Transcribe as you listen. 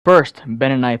First,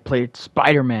 Ben and I played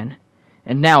Spider-Man,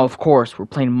 and now, of course, we're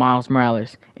playing Miles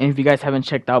Morales. And if you guys haven't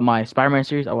checked out my Spider-Man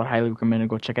series, I would highly recommend to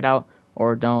go check it out.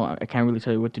 Or don't, I can't really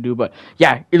tell you what to do, but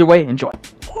yeah, either way, enjoy.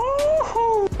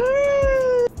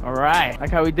 Alright,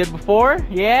 like how we did before,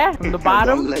 yeah, from the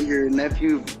bottom. Don't let your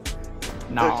nephew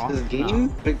touch this game.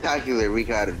 No. Spectacular, we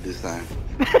got it this time.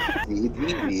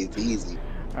 It's easy.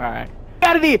 Alright.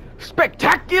 Gotta be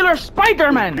Spectacular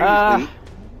Spider-Man!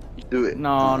 Do it.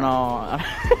 No.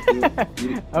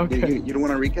 Okay. You don't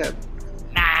want to recap?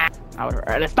 Nah.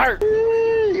 Alright, let's start.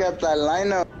 You got that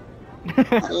lineup.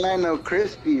 That lineup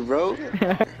crispy, bro.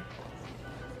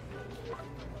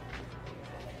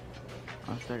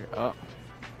 Oh.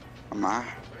 Come on.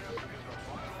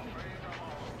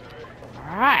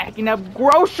 Alright, picking up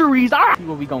groceries. Alright,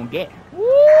 what we gonna get? Woo!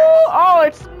 Oh,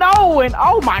 it's snowing.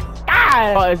 Oh my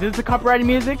god. Oh, is this the copyrighted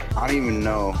music? I don't even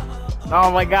know.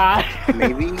 Oh my god.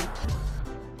 Maybe?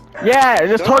 Yeah,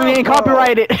 this totally ain't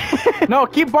copyrighted. No,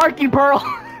 keep barking, Pearl.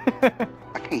 I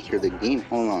can't hear the game.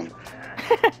 Hold on.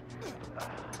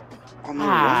 Oh, no wonder.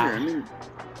 I mean,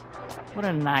 what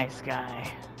a nice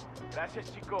guy.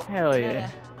 Hell yeah.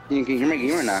 can you hear my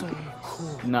game or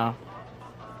not? No.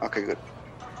 Okay, good.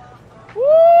 Woo!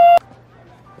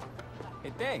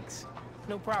 Hey, thanks.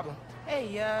 No problem.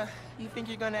 Hey, you think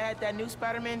you're gonna add that new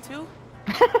Spider-Man too?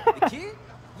 The kid?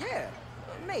 Yeah,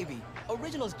 maybe.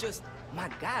 Original's just my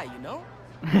guy, you know?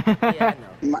 Yeah,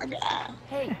 I know. My God.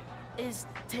 Hey, is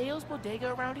Teo's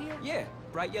Bodega around here? Yeah,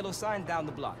 bright yellow sign down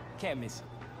the block. Can't miss it.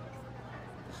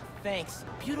 Thanks.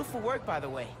 Beautiful work, by the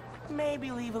way.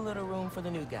 Maybe leave a little room for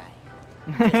the new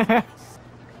guy.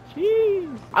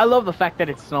 Jeez. I love the fact that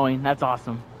it's snowing. That's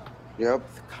awesome. Yep.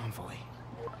 The convoy.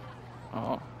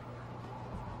 Oh.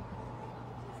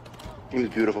 He was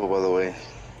beautiful, by the way.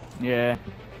 Yeah.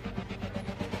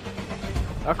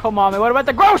 Oh, come on, man. What about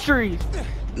the groceries?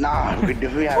 Nah, we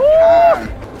have time.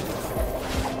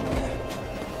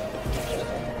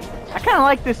 I kind of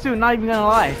like this suit, not even gonna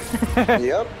lie.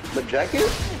 Yep. The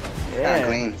jacket? Yeah.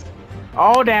 Clean.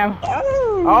 Oh, damn.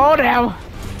 Oh, damn.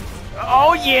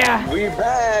 Oh, yeah. We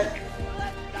back.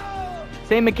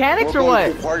 Same mechanics or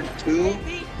Welcome what? to part 2.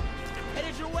 Hey,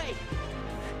 headed your way.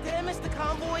 Did I miss the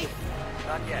convoy?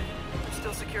 Not yet. We're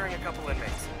still securing a couple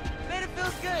inmates. Man, it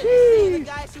feels good. Seeing the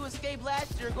guys who escaped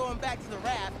last year going back to the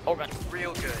raft. Oh, God.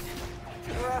 Real good.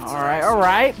 All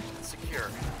right. Secure.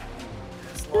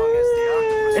 As long as the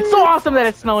octopus... It's so awesome that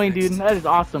it's snowing, dude. That is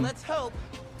awesome. Let's hope.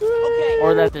 Okay.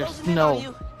 Or that there's closing in on snow.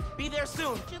 you. Be there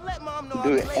soon. Should let Mom know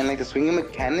Dude, I'm late. and like the swinging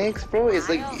mechanics, bro, it's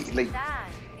like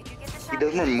he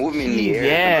does more movement in the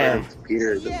air. Yeah.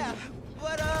 Peter. Yeah,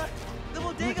 but the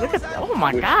bodega Look was at out. oh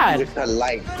my god. Which I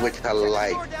like. Check the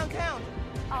store downtown.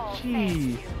 Oh,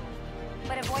 Jeez. thanks.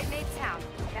 But avoid Midtown.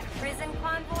 That prison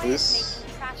convoy This- is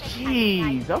making traffic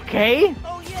Jeez. Okay.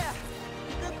 Oh yeah,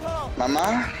 good call.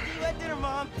 Mama? See you at dinner,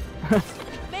 Mom.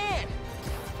 Man,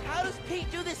 how does Pete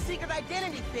do this secret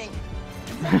identity thing?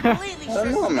 It's completely I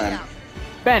don't know, man.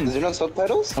 Ben, Is there no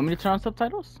subtitles? want me to turn on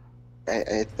subtitles?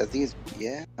 I think it's,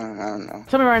 yeah, I don't know.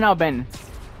 Tell me right now, Ben.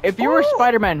 If you were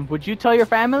Spider-Man, would you tell your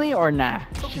family or nah?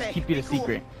 Just Okay, keep it a be cool.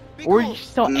 secret. Be Or cool. you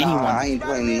just tell Nah, anyone? I ain't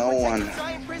telling no one.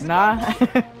 Nah.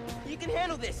 You can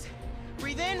handle this.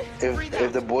 Breathe in, breathe If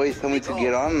out. the boys tell me to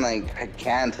get on, like, I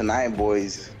can tonight,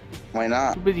 boys. Why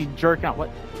not? Too busy jerking out.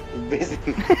 What?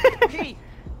 Basically, Pete,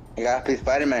 I gotta play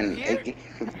Spider-Man. Here?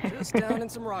 Just down in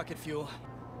some rocket fuel.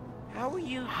 how are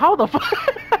you How the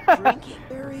fuck? drinking?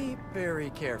 Very, very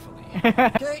carefully.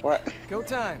 Okay, What? go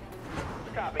time.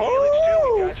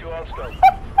 Oh!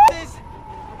 This is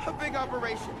a big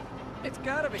operation. It's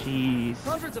gotta be. Jeez.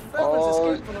 Hundreds of felons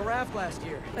Oh. escaped from the raft last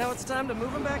year. Now it's time to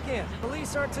move them back in.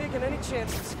 Police aren't taking any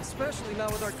chances, especially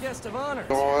not with our guest of honor.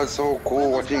 Oh, it's so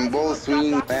cool watching both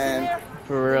swing, man.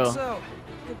 For real. So,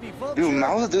 could be Vulture, Dude,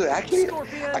 Mouse, dude, actually,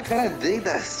 Scorpion. I kinda dig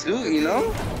that suit, you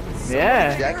know?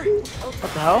 Yeah. Jacket?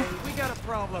 What the hell? We got a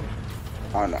problem.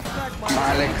 Oh no. Back, Come on,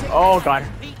 Alex. Oh god.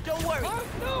 Pete, don't worry.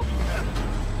 Oh.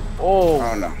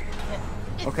 Oh no.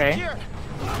 It's Okay. secure.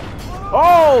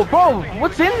 Oh, bro,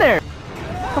 what's in there?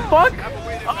 What the fuck?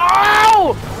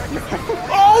 Oh!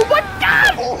 Oh my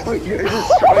god! Oh, you're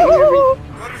destroying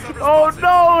Oh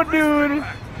no, dude!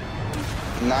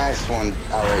 every... Nice one,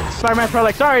 Alex. Spider-Man Pro,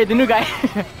 like, sorry, the new guy.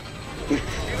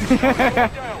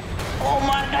 Oh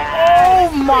my god!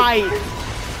 Oh my!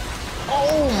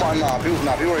 Oh my, nah,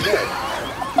 people are dead.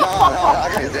 No,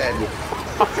 that guy's dead.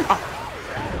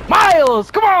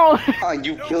 Miles, come on!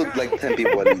 You killed like 10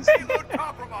 people at least.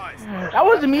 That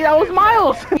wasn't me, that was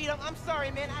Miles. Pete, I'm sorry,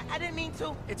 man. I didn't mean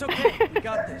to. It's okay. We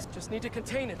got this. Just need to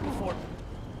contain it before.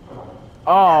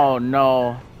 Oh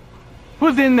no.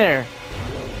 Who's in there?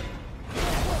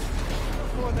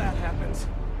 before that happens.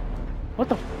 What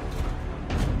the?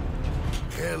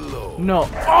 Hello. No.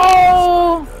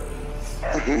 Oh.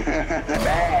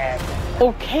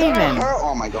 Okay then.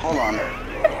 Oh my god, hold on.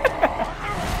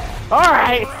 All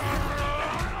right.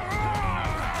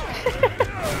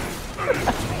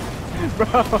 Bro.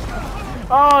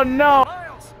 Oh no.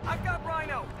 Miles, I've got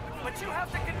Rhino, but you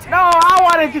have to continue. No, I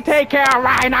wanted to take care of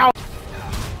Rhino.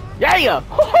 Yeah.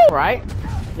 Right.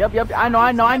 Yep. I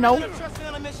know. Trust me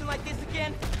on a mission like this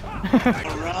again?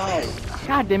 Alright.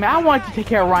 God damn it! I wanted to take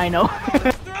care of Rhino.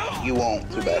 You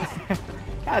won't, too bad.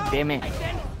 God damn it.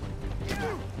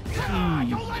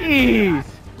 Jeez.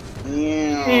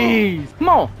 Yeah. Jeez. Come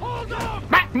on.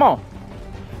 Back, come on.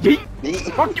 Yeet.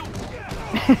 Fuck you.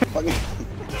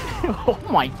 Oh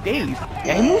my days.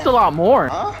 Yeah, he moves a lot more.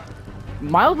 Huh?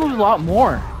 Miles moves a lot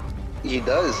more. He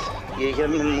does. Yeah, he has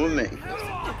more movement.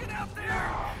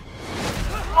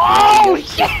 Oh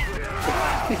shit!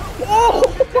 Oh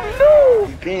no!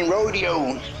 He's being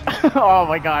rodeo. Oh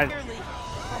my god. Barely.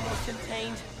 Almost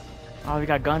contained. Oh, we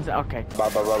got guns. Okay. Blah,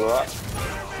 blah, blah, blah.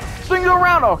 Swing it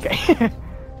around. Okay.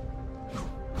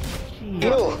 Jeez.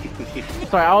 Ew.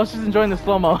 Sorry, I was just enjoying the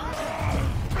slow mo.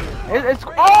 It's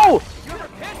oh!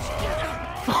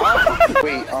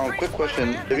 Wait, quick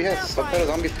question. Did we have subtitles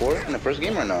on before in the first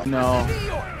game or no? No.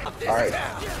 Alright,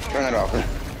 turn it off.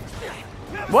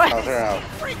 What? I'll turn it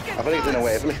off. I feel like it's in a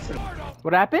way.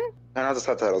 What happened? Turn off the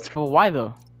subtitles. Well, why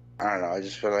though? I don't know. I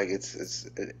just feel like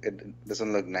it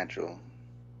doesn't look natural.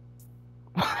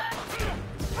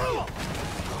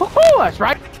 Oh, that's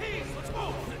right.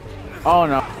 Oh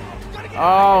no.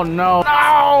 Oh no.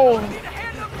 No!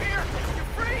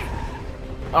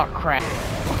 Oh crap.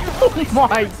 Oh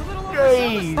my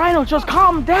days. Rhino, just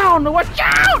calm down. Watch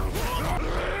out!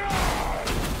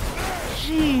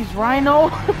 Jeez, Rhino.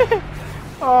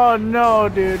 Oh no,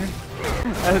 dude.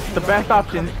 That's the best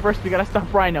option. First, we gotta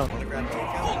stop Rhino.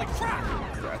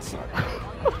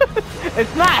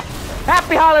 It's not.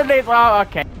 Happy holidays. Oh,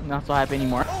 okay. Not so happy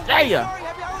anymore. There ya.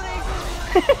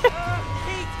 Pete,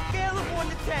 scale of 1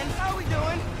 to 10. How we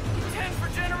doing? 10 for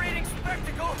generating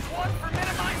spectacle, 1 for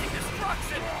minimizing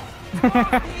destruction.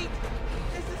 Pete,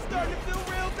 this is starting to feel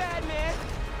real bad, man.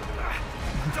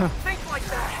 Don't think like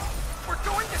that. We're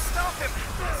going to stop him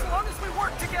as long as we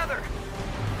work together.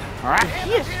 Alright,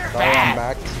 he is I'm fast.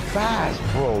 back fast,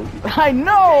 bro. I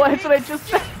know. That's what I just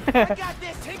said. I got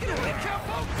this. Take it away,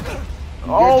 careful.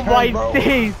 Oh turn, my bro.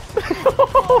 days.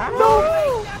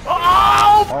 No.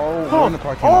 Oh. We're in the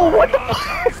parking Oh, lot. what the?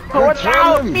 Watch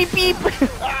out! turning. Beep beep!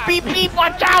 Beep beep!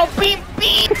 Watch out! Beep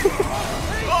beep!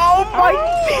 Oh my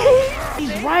days!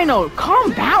 He's Rhino,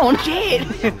 calm down, shit!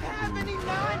 Have any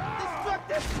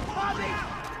non-destructive hobbies?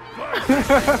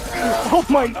 Oh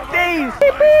my days!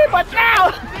 Beep beep! Watch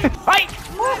out! Hey!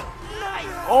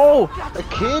 Oh! A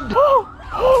kid?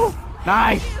 Oh!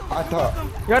 Nice! I thought.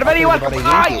 You got a video? What? Everybody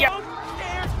Ah, yanked it.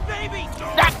 yeah! Baby!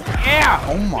 Yeah!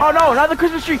 Oh my. Oh no! Not the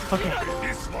Christmas tree! Okay.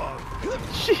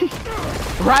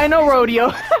 Jeez. Rhino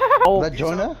rodeo. Oh. That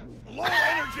Jonah? Low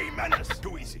energy menace.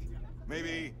 Too easy.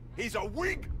 Maybe he's a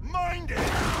weak-minded.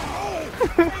 Oh,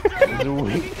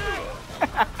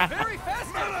 Very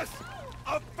fast. menace.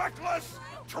 Effectless,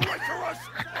 treacherous,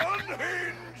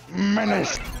 unhinged.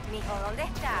 Menace. Mijo, ¿dónde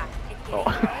está?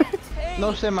 Hey,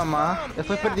 No sé, mamá.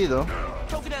 Estoy perdido.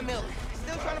 coconut milk.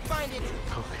 Still trying to find it.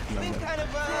 Been kind of,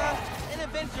 an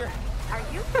adventure. Are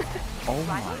you? Oh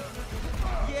my.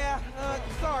 Yeah,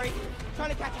 sorry. Trying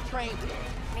to catch a train.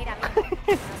 Mira, mijo,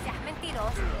 no seas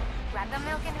mentiroso. Grab the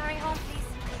milk and hurry home, please.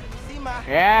 See my...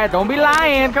 Yeah, don't be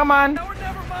lying. Come on. Now or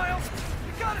never, Miles.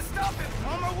 You gotta stop him.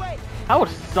 On my way. That would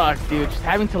suck, dude. Just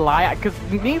having to lie. Cause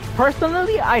me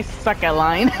personally, I suck at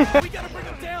lying. We gotta bring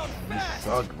him down fast.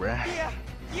 Suck, bruh.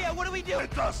 Yeah, what do we do?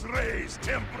 Let us raise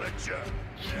temperature.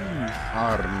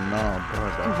 Oh no,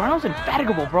 brother. Rhino's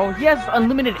infatigable, bro. He has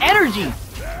unlimited energy.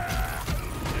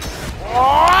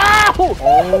 Oh!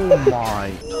 Oh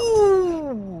my.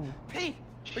 Ooh. Pete,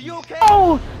 are you okay?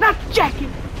 Oh, not Jackie.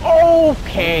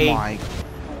 Okay. Oh my.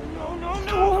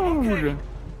 Dude,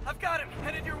 I've got him.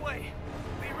 Headed your way.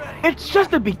 Be ready. it's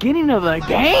just the beginning of the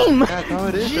game. That's how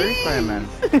it is, right, Spider-Man?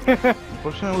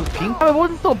 Fortunately, it was pink. It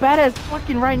wasn't so bad as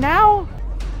fucking right now.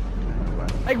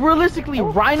 Like realistically,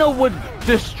 Rhino would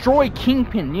destroy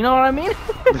Kingpin. You know what I mean?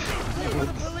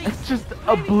 Just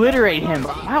obliterate him.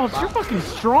 Wow, you're fucking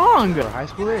strong. For a high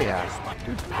schooler, yeah.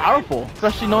 Dude, powerful.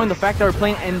 Especially knowing the fact that we're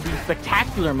playing in the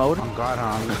spectacular mode. Oh God,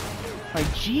 Like,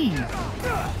 jeez.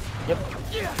 Yep.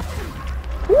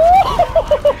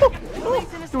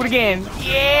 Do it again.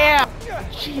 Yeah.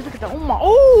 Jeez, look at that. Oh my.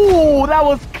 Oh, that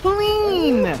was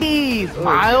clean. Jeez,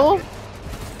 Miles.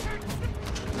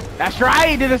 That's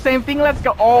right. Did the same thing. Let's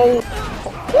go. Oh.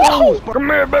 Whoa! Come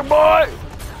here, big boy!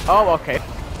 Oh, okay.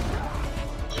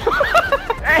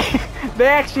 Hey, they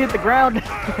actually hit the ground.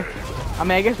 I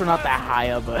mean, I guess we're not that high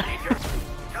up, but...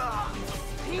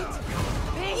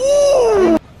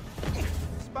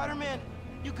 Spider-Man,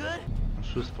 you good?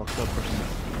 She was fucked up or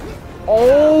something.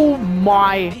 Oh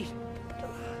my!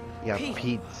 Yeah,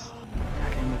 Pete's.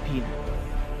 Pete.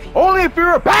 Only if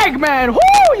you're a bagman! Woo!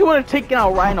 You would have taken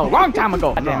out Rhino a long time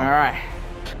ago. Damn it, alright.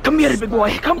 Come here, big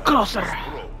boy. Come closer.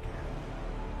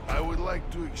 I would like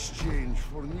to exchange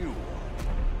for new one.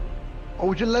 Oh,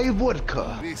 would you like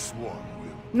vodka? This one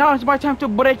will. Now it's my time to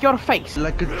break your face.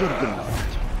 Like a juggernaut.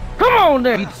 Come on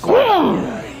then! Come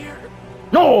on!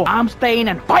 No! I'm staying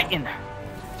and fighting!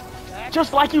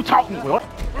 Just like you taught me! What?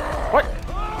 What?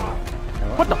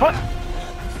 What the fuck?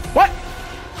 What?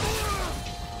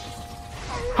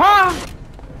 Huh?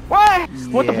 What?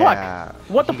 What the fuck?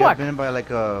 What the He fuck? got bitten by like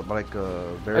a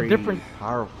very different-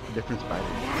 powerful, different spider.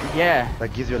 Yeah.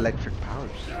 That gives you electric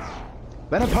powers.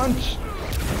 Venom punch!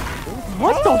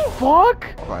 What the fuck?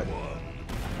 What?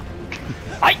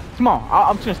 Hi! Come on,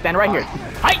 I'm just gonna stand right here.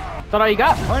 Hi! Is that all you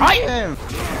got? Punch Hi! him!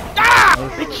 Ah!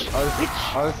 Bitch!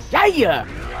 Bitch! Yeah!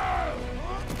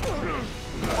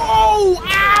 Oh!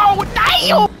 Ow!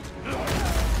 Damn!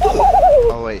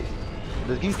 Oh wait,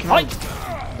 this game came out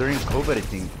during COVID, I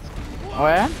think. Oh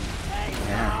yeah?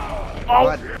 Yeah. Oh!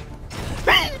 What?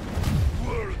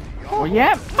 Oh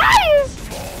yeah?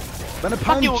 Venom Fuck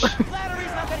punch! you!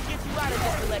 Flattery's not gonna get you out of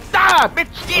this, Alex. Ah!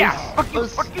 Bitch! Yeah! Fuck you!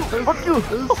 Fuck you! Fuck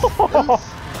you!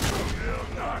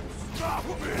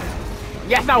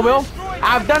 Yes, I will.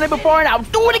 I've done it before and I'll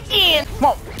do it again. Come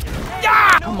on.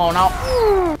 Yeah! Come on now.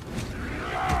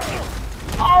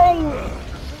 Oh!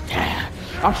 Yeah.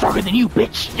 I'm stronger than you,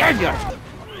 bitch. Yeah, yeah.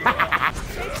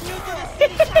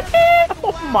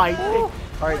 Oh my God.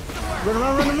 Alright, run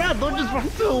around, don't just run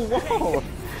to a wall!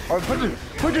 Alright, punch him!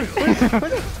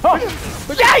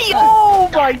 Yeah! Oh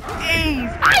my days!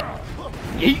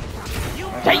 Yeet.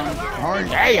 Yeet.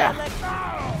 Yeah!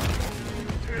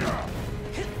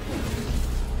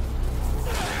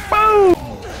 Boom!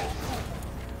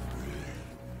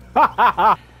 Ha ha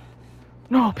ha!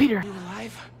 No, Peter. You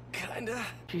alive? Kinda.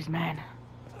 Jeez, man.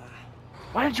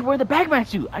 Why didn't you wear the Bagman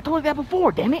suit? I told you that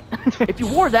before, damn it. If you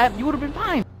wore that, you would have been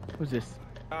fine. Who's this?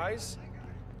 Guys?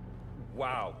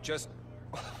 Wow, just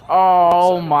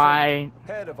Oh Son of my.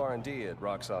 head of R&D at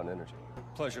Roxxon Energy.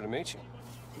 Pleasure to meet you.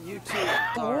 You two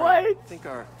What? I think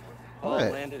our ball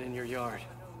What? landed in your yard.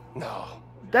 No.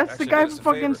 That's Actually, the guy do us from a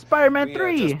fucking favor. Spider-Man We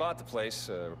 3. just bought the place.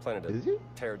 We're planning Is to he?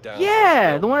 tear it down.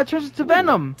 Yeah, the one that turns into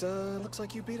Venom. Looks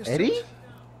like you beat us. Eddie? to it.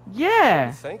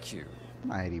 Yeah, Thank you,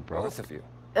 Mighty, bro. both of you.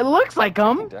 it looks like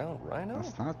Taking him. down Rhino.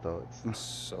 It's not though, it's not.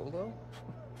 Solo.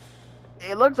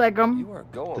 It looks like him. You are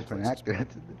going Different places. actor.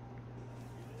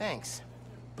 Thanks.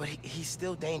 But he's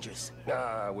still dangerous.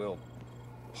 Nah, we'll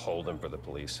hold him for the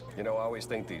police. You know, I always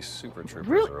think these super troopers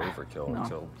Really? are overkill No,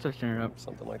 until searching her up.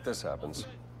 something like this happens.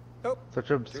 Oh, Such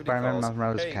a duty Spider-Man calls.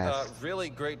 Marvel's Hey, cast. really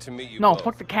great to meet you No, both.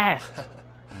 fuck the cast.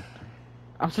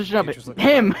 I'm searching up Future's it. looking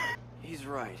Him. He's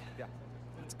right.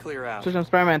 Let's clear out. Searching up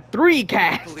Spider-Man 3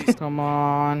 cast. Police. Come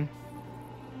on.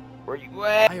 Where you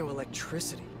at?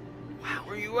 Bioelectricity. Wow,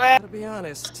 where you at? Gotta be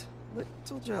honest,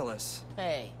 little jealous.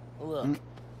 Hey, look.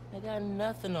 I got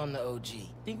nothing on the OG.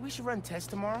 Think we should run tests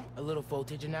tomorrow? A little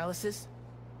voltage analysis?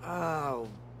 Oh,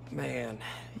 man.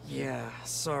 Yeah,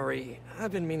 sorry.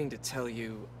 I've been meaning to tell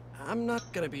you. I'm not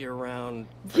gonna be around.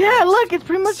 for the Yeah, next look, few it's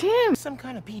pretty much months. him. Some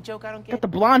kind of pee joke I don't Got get? the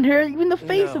blonde hair, even the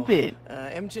face a No. bit.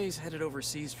 MJ's headed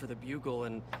overseas for the Bugle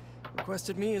and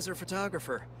requested me as her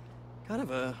photographer. Kind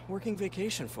of a working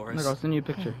vacation for us. Look, I'll send you a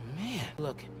picture. Man,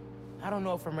 look, I don't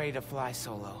know if I'm ready to fly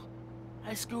solo.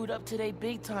 I screwed up today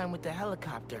big time with the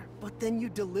helicopter. But then you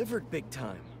delivered big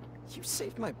time. You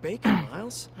saved my bacon,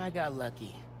 Miles. I got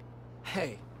lucky.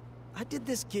 Hey, I did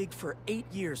this gig for 8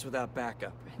 years without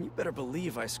backup, and you better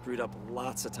believe I screwed up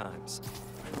lots of times.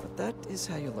 But that is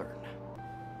how you learn.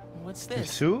 What's The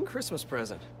this? suit? Christmas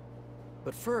present.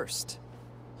 But first,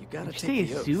 you gotta Did you take see the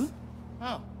his oath. suit?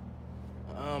 Oh.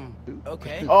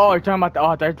 Okay. Oh, you're talking about the.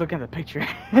 Oh, I was looking at the picture.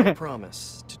 I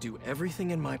promise to do everything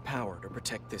in my power to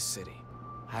protect this city.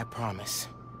 I promise.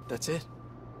 That's it?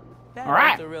 That All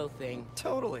right. ain't the real thing.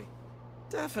 Totally.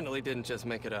 Definitely didn't just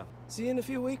make it up. See you in a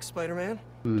few weeks, Spider-Man.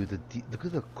 Ooh, look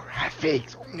at the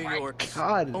graphics. Oh New my York's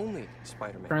god. only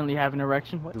Spider-Man. Currently have an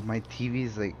erection. What? Dude, my TV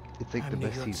is like, it's like I'm the New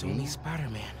best York's TV. only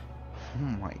Spider-Man. Oh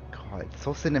my god, it's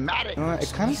so cinematic. You know what,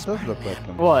 it kind of does look like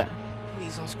them. What?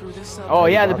 Please don't screw this up. Oh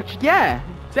yeah, the picture. Yeah,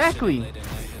 exactly.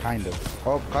 Kind of.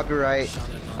 Oh, copyright.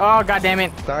 Oh god damn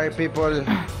it. Sorry, people. I don't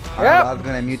know if I was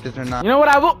gonna mute this or not. You know what?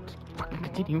 I will. Fucking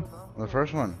continue. The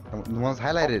first one. The one's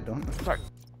highlighted. Don't. Sorry.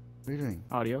 What are you doing?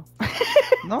 Audio.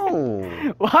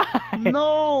 No! Why?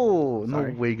 No!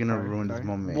 Sorry, No way you're gonna sorry, ruin sorry. this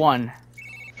moment. 1.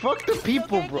 Fuck the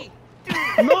people, bro.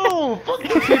 No! Fuck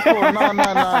the people!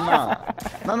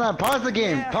 No, pause the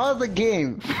game! Pause the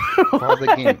game! Pause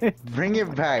the game. Bring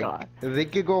it back. God. They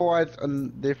could go watch a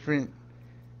different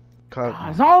cut.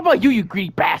 It's all about you, you greedy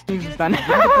bastard. You can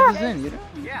put this in, you know?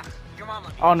 Yeah, your mom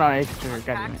let me. Oh no, it's true. God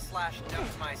damn it.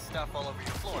 /dump my stuff all over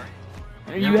your floor.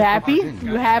 Are you happy?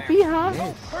 You happy, huh?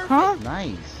 Yes. Huh?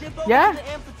 Nice. Yeah? The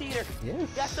amphitheater. Yes.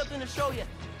 Got something to show you.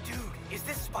 Dude, is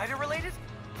this spider related?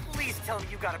 Please tell me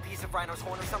you got a piece of Rhino's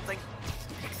horn or something.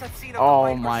 Because I've seen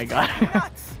Oh my God.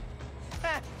 nuts.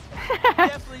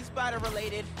 Definitely spider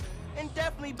related, and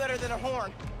definitely better than a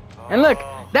horn. And look,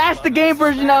 that's the game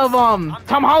version of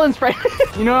Tom Holland's friend.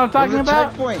 You know what I'm talking There's a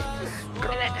about? checkpoint.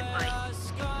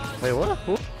 Wait, what?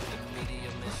 Who?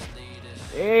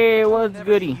 Hey, what's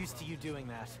goody? Used to you doing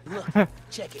that. Look,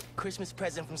 check it. Christmas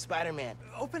present from Spider-Man.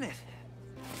 Open it.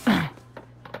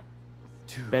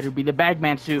 Better be the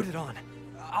Bagman suit. Put it on.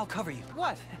 I'll cover you.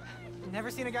 What?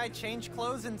 Never seen a guy change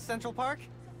clothes in Central Park?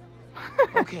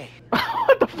 Okay.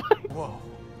 What the fuck? Whoa.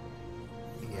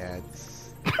 Yeah,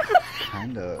 it's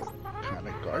kinda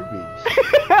garbage.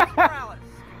 Morales,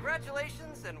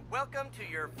 congratulations and welcome to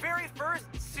your very first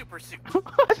super suit.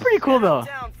 That's pretty cool though.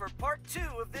 Down for part 2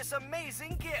 of this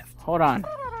amazing gift. Hold on.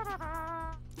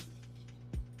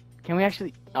 Can we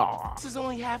actually? Oh. This is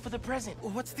only half of the present.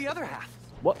 What's the other half?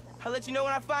 What? I'll let you know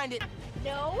when I find it.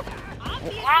 No.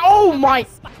 Oh my!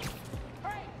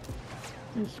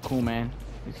 This is cool, man.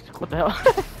 This is, what the hell?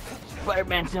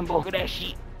 Spider-Man symbol. Look at that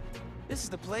shit. This is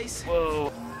the place.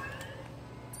 Whoa.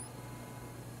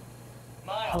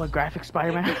 Holographic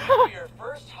Spider-Man. Your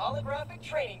first holographic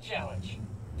training challenge.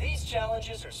 These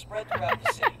challenges are spread throughout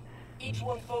the city. Each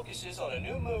one focuses on a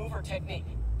new move or technique.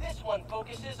 This one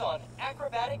focuses on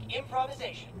acrobatic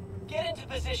improvisation. Get into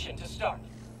position to start.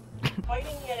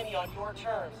 Fighting the enemy on your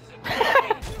terms is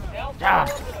important. Now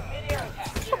follow with a mid-air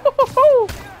attack.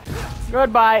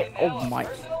 Goodbye. Oh my.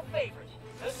 Personal favorite,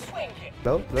 the swing kick.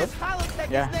 No.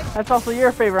 Yeah, that's also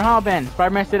your favorite, huh, Ben?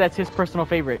 Spider-Man said that's his personal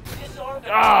favorite. Disarm the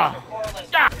Ah.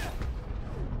 Ah.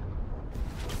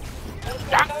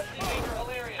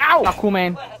 Ow! Oh, cool,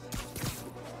 man.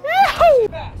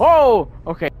 Oh,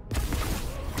 okay.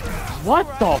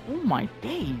 What the? Oh my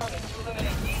days.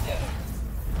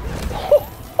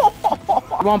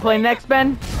 You wanna play next,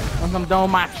 Ben? Once I'm done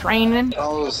with my training.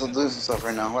 Oh, so do some stuff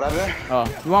right now. What happened? Oh,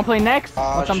 you wanna play next?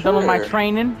 Once I'm done with my sure.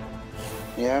 training.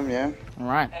 Yeah. All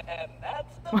right. And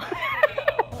that's the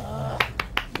video.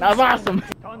 That was awesome.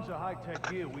 Tons of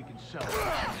high-tech gear we can sell.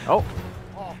 Oh.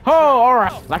 Oh, all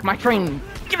right. Like my training.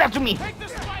 Give that to me.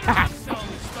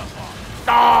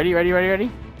 Oh.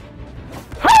 Ready?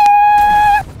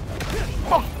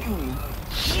 Fuck you.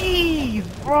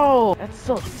 Jeez, bro. That's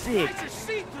so sick.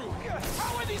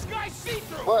 How are these guys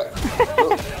see-through? What?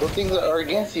 Those things are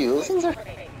against you. Those things are...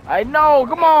 I know.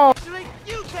 Come on.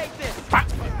 You take this.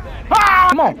 Ah!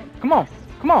 Come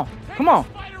on.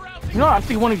 You know what? I'll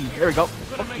see one of you. There we go.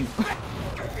 Fuck you.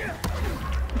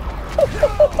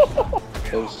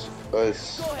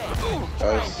 Us.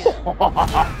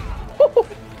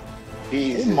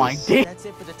 Jesus. Oh my dick. That's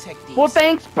it for the tech deeds. Well,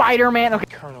 thanks, Spider-Man. Okay.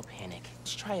 Colonel Panic.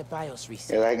 Let's try a BIOS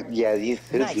reset. This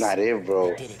is not it, bro.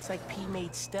 Did it. It's like P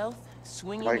made stealth,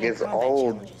 swinging, Like, and it's combat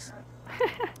old. challenges.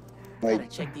 Like,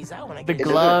 Gotta check these out when I The get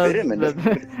glove. It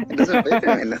doesn't fit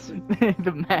him.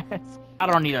 The mask. I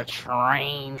don't need a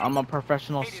train. I'm a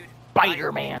professional Hey, dude.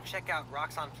 Spider-Man. Check out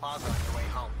Roxxon Plaza on your way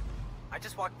home. I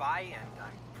just walked by and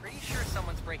I'm pretty sure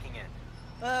someone's breaking in.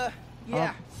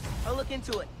 Yeah. I'll look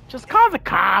into it. Just call the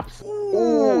cops.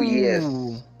 Oh, yes.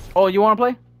 Oh, you want to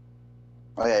play?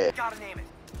 Oh, yeah. Gotta name it.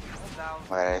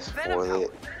 Why did I spoil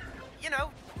it? You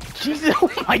know. Jesus, oh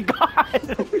my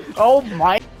god. Oh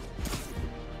my.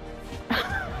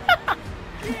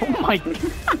 Oh my god.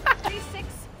 36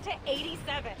 to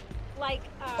 87. Like,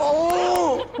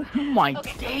 Oh! Oh my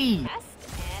okay, days. and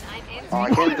I'm in. Oh, I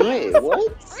can't do it.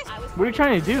 What? What are you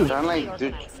trying to do? I'm like,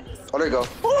 dude. Oh, there you go.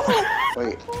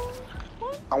 Wait.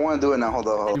 I want to do it now. Hold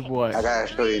on. Do what? I gotta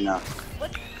show you now.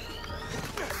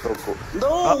 So cool.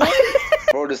 No!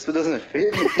 Bro, this doesn't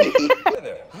fit me. Hi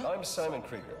there, I'm Simon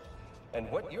Krieger, and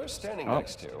what you're standing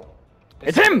next to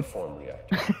It's is him! a form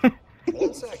reactor.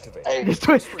 Once activated, His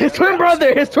twin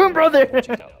brother.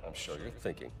 Now, I'm sure you're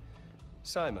thinking,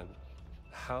 Simon,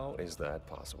 how is that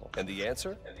possible? And the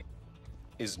answer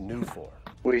is new form.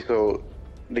 Wait, so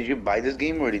did you buy this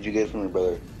game or did you get it from your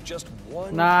brother? Just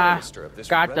one Nah, canister of this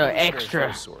got the revolutionary extra.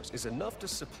 power source is enough to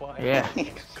supply Yeah.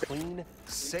 clean,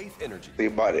 safe energy So you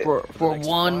bought it. For the next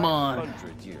 1 month.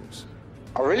 500 years.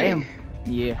 Oh, really? Damn.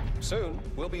 Yeah. Soon,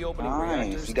 we'll be opening Nice.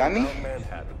 reactors You got me? around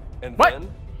Manhattan. And What? then,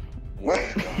 What?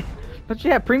 Don't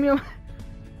you have premium?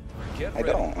 get I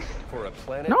ready don't. for a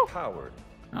planet No. powered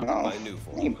No, by new I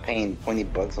form. ain't paying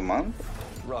 $20 a month.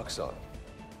 Roxanne,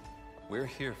 we're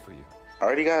here for you. I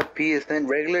already got PSN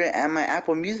regular and my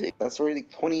Apple Music. That's already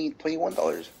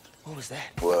 $21. What was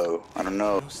that? Whoa, I don't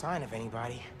know. No sign of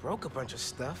anybody. Broke a bunch of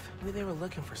stuff. Maybe they were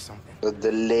looking for something. The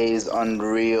delay is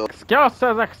unreal. Excuses.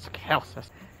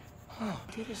 Huh.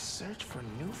 Did a search for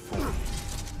new form.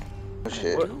 Oh,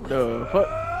 shit. What the fuck?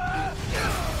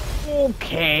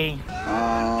 Okay.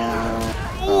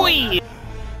 Wee.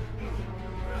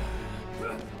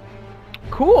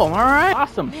 Cool. All right.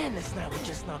 Awesome. Man, this night would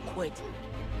just not quit.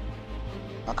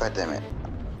 Oh, God damn it.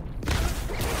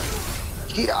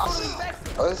 Yes.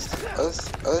 Us.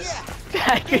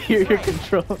 I can hear your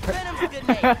controller. Venom's a good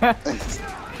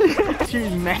name.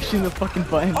 She's mashing the fucking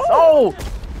buttons. Oh!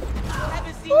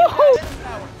 Haven't seen you have Venom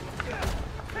power.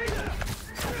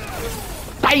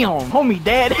 Damn, homie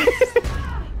dead.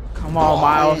 Come on, Oh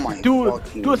Miles. my Do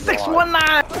fucking a God.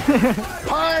 619.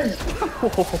 Punch!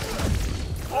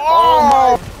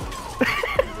 Oh!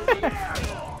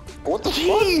 What the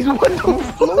Jeez, fuck? what the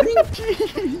fuck? Floating?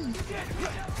 Jeez.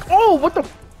 Oh, what the?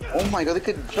 Oh my God, they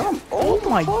could jump. Oh what the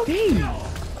my fuck? days.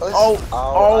 Us. Oh,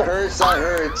 Oh, that hurts. That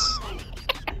hurts.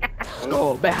 Let's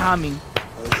go behind me.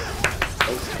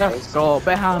 Let's go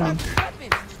behind me.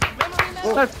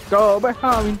 Let's go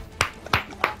behind me.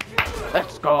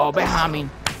 Let's go behind me.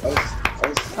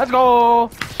 Let's go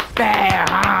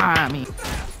behind me.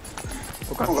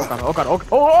 Oh God, oh God, oh God, oh God.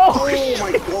 Oh, Oh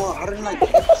my God, how did I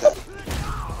catch that?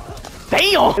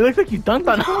 damn! It looks like you dunked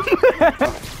on him.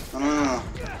 No.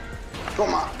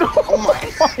 Come on. Oh my.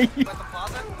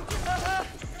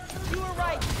 You were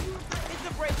right. It's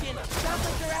a break-in. Sounds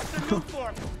like they're after new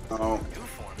form. Oh. New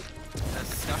form? The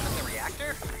stuff in the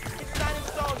reactor? It's not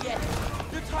installed yet.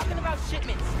 They're talking about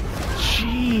shipments.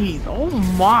 Jeez, oh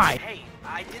my. Hey,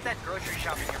 I did that grocery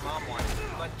shopping your mom wanted,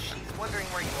 but she's wondering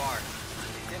where you are.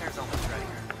 Dinner's almost ready.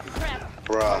 Crap.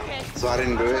 Bruh. Okay. So I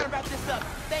didn't do I'm trying it? to wrap this up.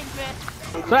 Thanks, man.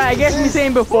 So I guess you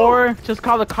saying before, just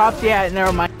call the cops. Yeah,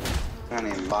 never mind. That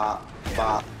name Bop.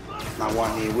 Not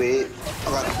one he with.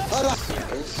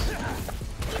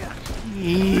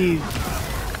 Jeez.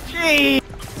 Jeez.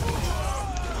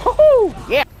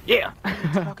 Woohoo! Yeah.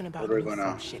 Talking about Where are we new going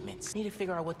form now? shipments. Need to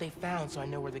figure out what they found so I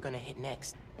know where they're gonna hit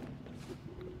next.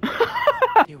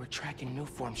 They were tracking new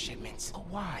form shipments. But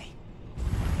why?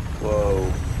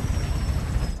 Whoa.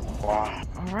 Wow.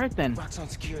 All right then. Rock's on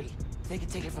security. They can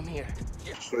take it from here.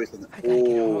 Show you something. I gotta get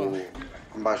home. Ooh.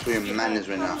 I'm about to show you madness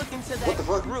right now. What the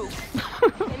fuck?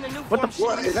 What the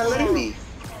What? Is that letting me?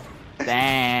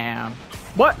 Damn.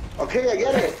 What? Okay, I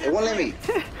get it. It won't let me.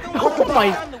 Oh my.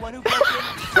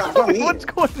 That's not me. What's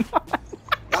going on?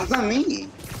 That's not me.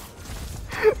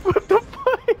 What the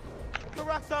fuck? The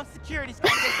Rock's on security's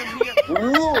gonna take them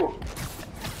here. Whoa.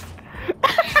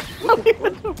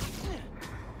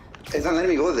 It's not letting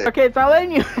me go there. Okay, it's not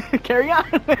letting you. Carry on.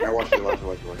 Alright, watch it.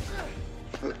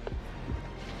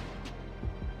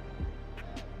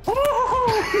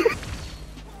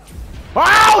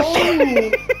 Wow!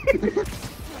 Shit!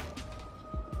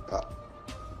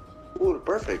 Ooh,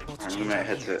 perfect. I'm gonna my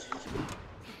headset.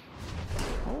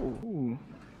 Oh,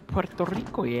 Puerto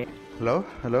Rico, yeah. Hello?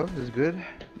 Is it good?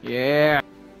 Yeah.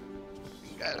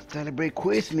 Gotta celebrate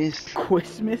Christmas.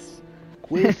 Christmas.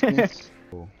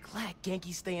 Glad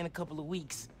Genki's staying a couple of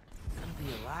weeks. Gonna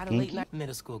be a lot of late night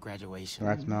middle school graduation.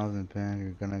 Rats, Miles, and Pan,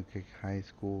 you're gonna kick high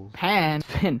schools. Pan.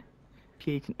 Pin.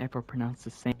 PH and F are pronounced the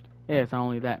same. Yeah, it's not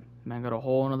only that. Man got a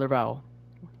whole another vowel.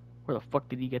 Where the fuck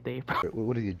did he get the A from?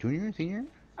 What is he, junior, senior?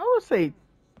 I would say,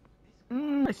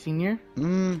 a senior.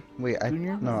 Wait,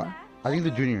 Junior? No, I think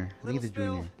the junior.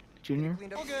 Junior.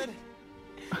 All good.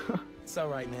 It's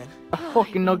alright, man. A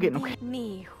fucking nugget.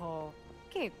 Mijo,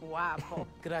 qué guapo.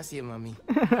 Gracias, mami.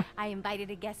 I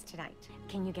invited a guest tonight.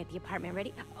 Can you get the apartment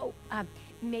ready? Oh,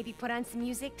 maybe put on some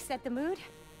music to set the mood?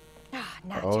 Ah,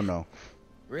 not. Oh no.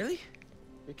 Really?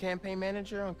 Your campaign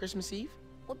manager on Christmas Eve?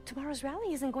 Well, tomorrow's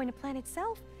rally isn't going to plan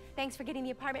itself. Thanks for getting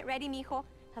the apartment ready, mijo.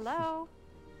 Hello?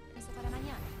 Eso para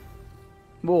mañana.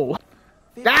 Whoa.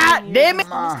 God damn it!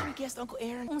 Mystery guest Uncle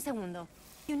Aaron. Un segundo.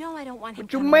 You know I don't want him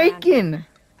What you coming around. making?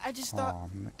 I just thought. Aw,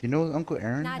 man. Do you know Uncle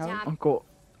Aaron? Nah, Howard? Jam. Uncle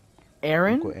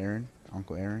Aaron?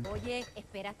 Uncle Aaron. Oye,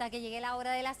 espera hasta que llegue la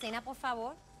hora de la cena, por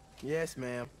favor. Yes,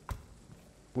 ma'am.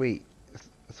 Wait,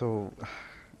 so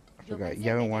I Yo forgot. pensé You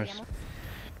haven't que watched.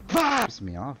 queríamos- Piss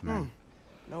me off, man.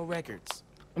 No records.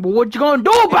 Well, what you gonna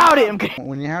do about it? I'm kidding.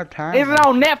 When you have time. Is it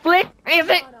on Netflix? Is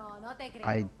it? No, no te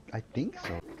creo. I think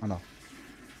so. Oh no.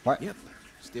 What? Yep.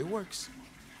 Still works.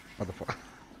 What the fuck?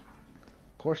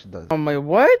 course it does. Oh my,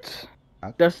 what?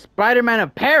 The Spider-Man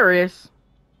of Paris?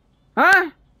 Huh?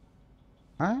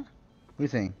 Huh? What are you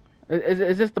saying?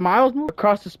 Is this the Miles movie?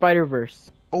 Across the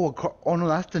Spider-Verse. Oh, oh no,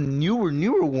 that's the newer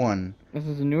one. This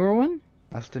is a newer one?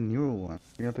 That's the newer one.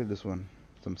 You're gonna play this one.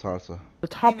 Some salsa. The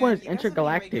top one is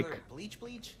Intergalactic. Bleach? I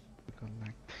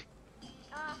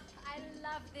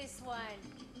love this one.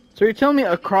 So you're telling me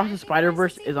Across the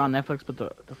Spider-Verse is on Netflix, but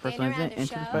the first one isn't?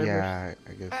 Into the Spider-Verse? Yeah,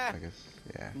 I guess,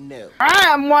 yeah. No.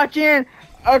 I'm watching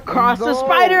Across the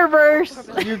Spider-Verse!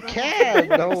 You can't,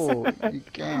 no, you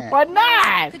can't. Why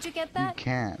not? Could you get that? You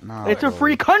can't, no. It's a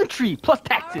free country, plus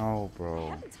taxes. No,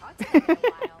 bro.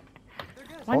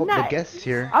 Why Oh, not? the guest's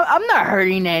here. I'm not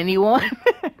hurting anyone.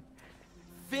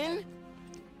 Finn?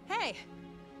 Hey.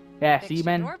 Yeah, Fix see, your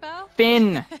man? doorbell.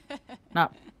 Finn.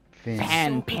 Not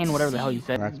Finn. Pan, whatever the hell you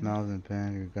said. MoralesMiles and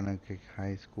Pan, you're gonna kick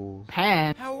high schools.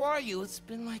 Pan. How are you? It's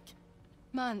been like...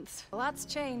 Months. A lot's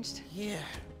changed. Yeah,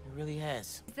 it really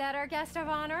has. Is that our guest of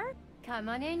honor? Come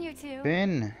on in, you two.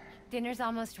 Finn. Dinner's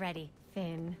almost ready.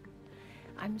 Finn,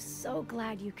 I'm so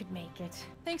glad you could make it.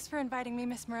 Thanks for inviting me,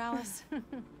 Miss Morales.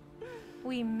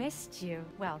 We missed you.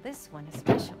 Well, this one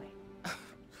especially.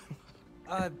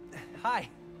 Hi.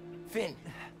 Finn,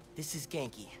 this is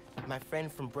Genki, my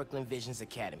friend from Brooklyn Visions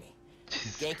Academy.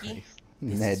 Genki,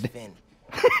 this Ned. is Finn.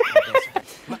 My best friend.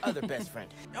 My other best friend.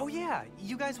 Oh yeah,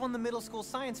 you guys won the middle school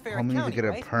science fair. Homie needs to accounting, get a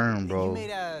right? perm, bro. You made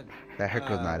a. That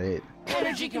haircut's not it.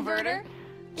 Energy converter?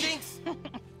 Jinx!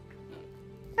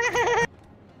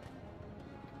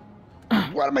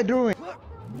 What am I doing?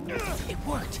 It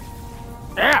worked.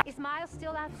 Yeah. Is Miles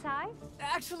still outside?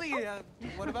 Actually,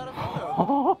 what about a photo?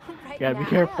 Oh, Right gotta be now.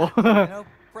 careful. You know,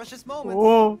 precious moments.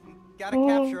 Whoa. Gotta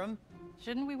capture them.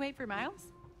 Shouldn't we wait for Miles?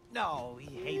 No,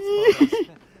 he hates photos.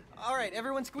 All right,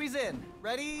 everyone squeeze in.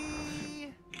 Ready?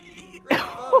 Great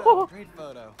photo. Great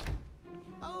photo.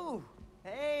 Oh,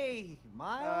 hey,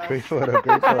 Miles. Great photo,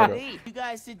 great photo. Hey, you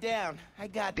guys sit down. I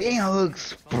got this. Damn,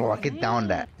 looks. Bro, get down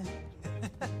that.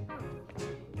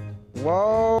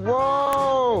 Whoa,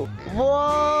 whoa,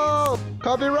 whoa!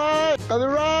 Copyright,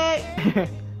 copyright.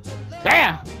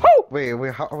 Damn. Woo.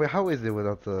 Wait, how is it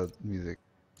without the music?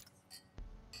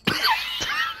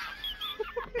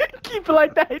 Keep it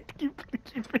like that. Keep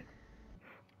it.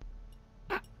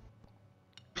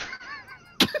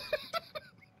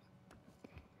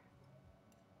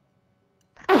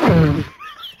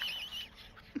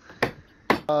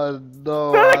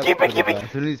 No. Keep it.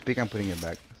 As soon as you speak, I'm putting it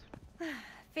back.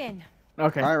 Finn.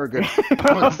 Okay. Alright, we're good.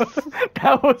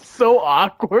 That was so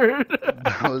awkward.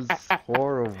 That was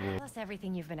horrible. Tell us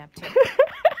everything you've been up to.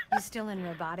 You still in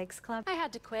robotics club? I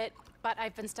had to quit, but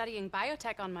I've been studying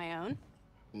biotech on my own.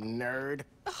 Nerd.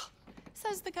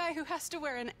 Says the guy who has to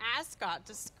wear an ascot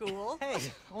to school. Hey,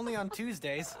 only on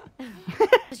Tuesdays.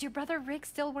 Does your brother Rick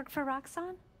still work for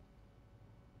Roxxon?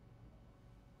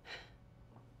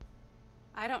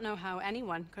 I don't know how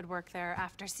anyone could work there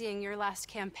after seeing your last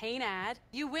campaign ad.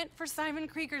 You went for Simon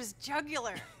Krieger's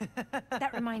jugular.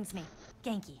 That reminds me.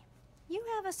 Genki, you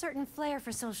have a certain flair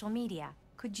for social media.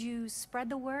 Could you spread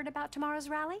the word about tomorrow's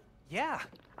rally? Yeah.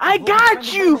 I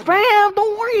got you, fam.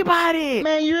 Don't worry about it.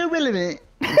 Man, you're irrelevant.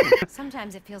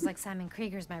 Sometimes it feels like Simon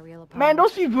Krieger's my real opponent. Man,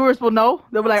 those few viewers will know.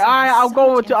 They'll be like, all right, I'll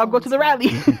go to the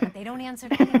rally. But they don't answer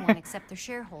to anyone except their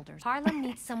shareholders. Harlem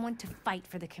needs someone to fight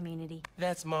for the community.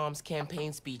 That's Mom's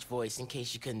campaign speech voice, in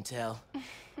case you couldn't tell.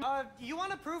 You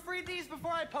want to proofread these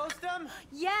before I post them?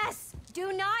 Yes!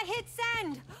 Do not hit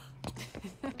send!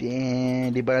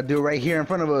 Damn, they better do it right here in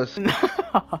front of us.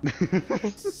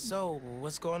 So,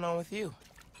 what's going on with you?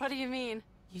 What do you mean?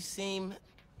 You seem,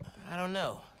 I don't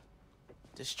know,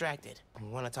 distracted.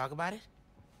 Want to talk about it?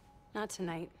 Not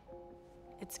tonight.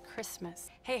 It's Christmas.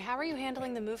 Hey, how are you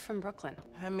handling the move from Brooklyn?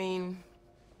 I mean,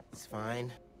 it's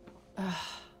fine.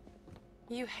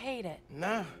 You hate it.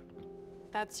 Nah.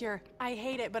 That's your I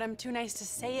hate it, but I'm too nice to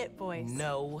say it voice.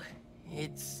 No,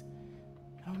 it's...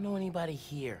 I don't know anybody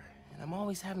here, and I'm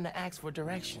always having to ask for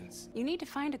directions. You need to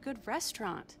find a good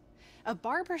restaurant. A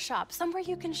barber shop, somewhere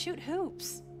you can shoot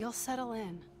hoops. You'll settle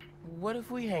in. What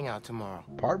if we hang out tomorrow?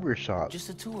 Barbershop. Just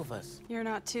the two of us. You're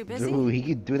not too busy? Dude, he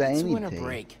could do that It's anything. winter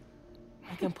break.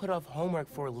 I can put off homework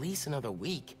for at least another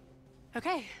week.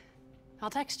 Okay.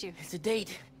 I'll text you. It's a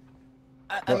date.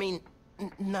 I mean,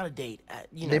 not a date.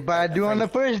 You know, They better do on the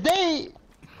first date.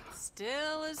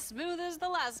 Still as smooth as the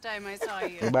last time I saw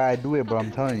you. They better do it, bro.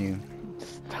 I'm telling you.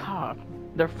 Stop.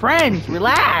 They're friends.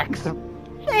 Relax.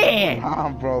 Man. Nah,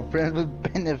 bro. Friends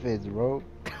with benefits, bro.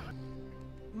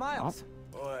 Miles,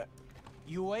 What?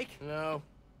 you awake? No.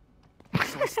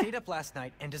 So I stayed up last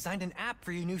night and designed an app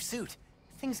for your new suit.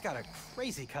 Thing's got a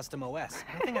crazy custom OS.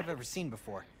 Nothing I've ever seen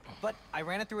before. But I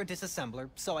ran it through a disassembler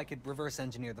so I could reverse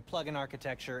engineer the plugin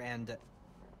architecture and...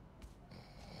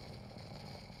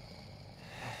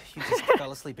 You just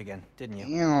fell asleep again, didn't you?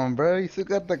 Damn, bro, you still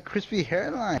got the crispy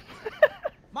hairline.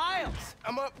 Miles!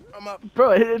 I'm up.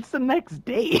 Bro, it's the next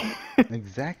day.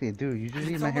 Exactly, dude.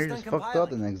 Usually my hair just fucked up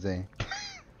the next day.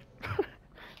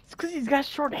 It's because he's got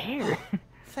short hair.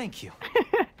 Thank you.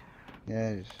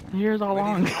 Yeah. Hair's all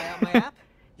long. Try out my app?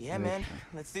 Yeah, man.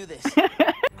 Let's do this.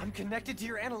 I'm connected to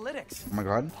your analytics. Oh my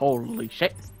god. Holy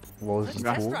shit. What was Let's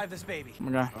cool? test drive this baby. Oh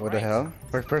my god. What the hell?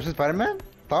 First person Spider-Man?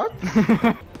 Thought?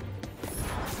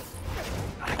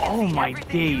 Oh my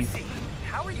days.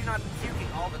 How are you not puking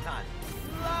all the time?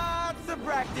 Lots of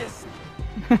practice.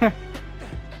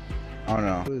 Oh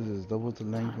no. What is this? Double to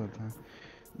length one time.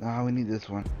 Nah, we need this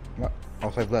one. What? Oh,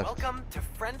 5 left. Welcome to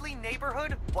Friendly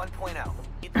Neighborhood 1.0.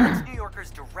 It lets New Yorkers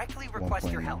directly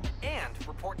request your help and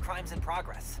report crimes in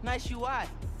progress. Nice UI.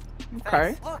 Okay.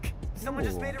 Thanks. Look, someone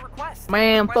just made a request.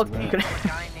 Man, Request fuck came you. from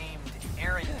a guy named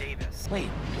Aaron Davis. Wait,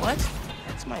 what?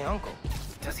 That's my uncle.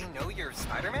 Does he know you're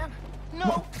Spider-Man?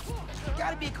 No,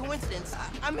 gotta be a coincidence.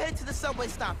 I'm headed to the subway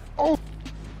stop. Oh!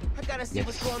 I gotta see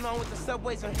what's going on with the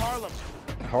subways in Harlem.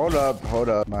 Hold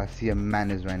up. I see a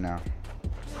madness right now.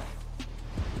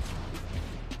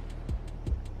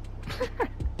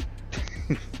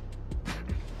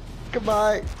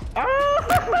 Goodbye.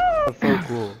 That's so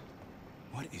cool.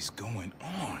 What is going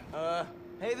on?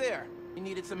 Hey there. You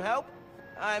needed some help?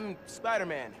 I'm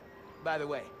Spider-Man, by the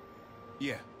way.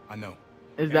 Yeah, I know.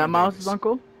 Is that Aaron Miles' Davis.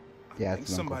 uncle? Yeah, I think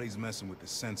it's an uncle. somebody's messing with the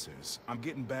sensors. I'm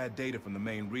getting bad data from the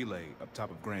main relay up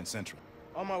top of Grand Central.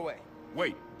 On my way.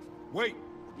 Wait.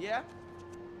 Yeah?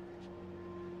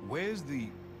 Where's the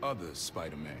other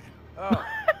Spider-Man? Oh,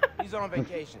 he's on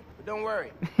vacation. But don't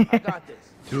worry, I got this.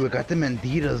 Dude, I got the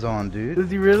Menditas on, dude. Is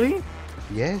he really?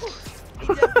 Yes. He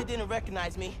definitely didn't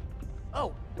recognize me.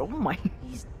 Oh, Oh my.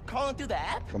 he's calling through the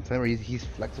app? I'm telling you, he's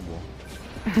flexible.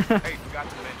 Hey, forgot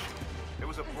to mention. There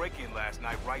was a break-in last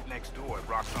night right next door at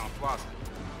Roxxon Plaza.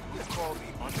 It's called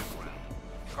the Underground.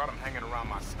 Caught him hanging around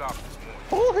my stop this morning.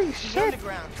 Holy The shit!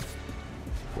 underground.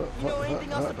 You know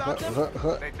anything else about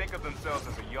them? They think of themselves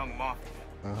as a young mafia.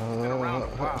 Been around a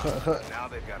while. Now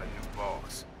they've got a new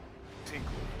boss.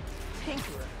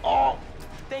 Tinkerer. Oh!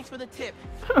 Thanks for the tip.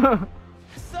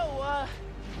 So,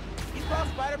 you call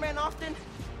Spider-Man often?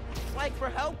 Like for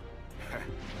help?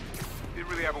 Didn't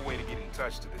really have a way to get in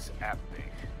touch to this app thing.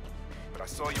 But I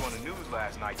saw you on the news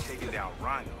last night taking down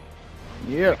Rhino.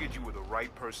 Yeah. Figured you were the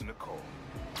right person to call.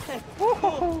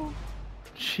 Cool.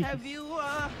 Jeez. Have you,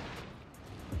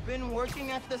 been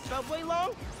working at the subway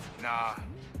long? Nah,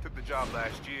 took the job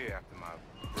last year after my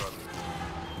brother.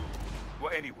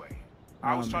 Well, anyway,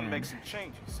 I was trying to make some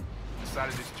changes.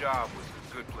 Decided this job was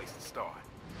a good place to start.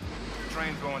 The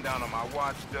train going down on my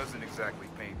watch doesn't exactly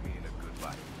paint me in a good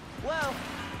light. Well,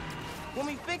 when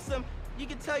we fix them, you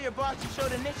can tell your boss you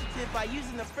showed initiative by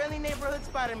using the Friendly Neighborhood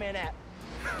Spider-Man app.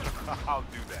 I'll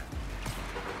do that.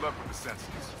 Good luck with the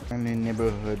sensors. Friendly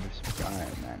neighborhood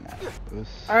Spider-Man.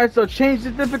 Alright, so change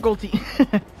the difficulty.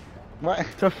 What?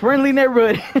 To friendly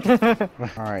neighborhood.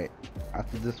 Alright.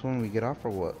 After this one, we get off or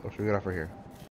what? Or should we get off right here?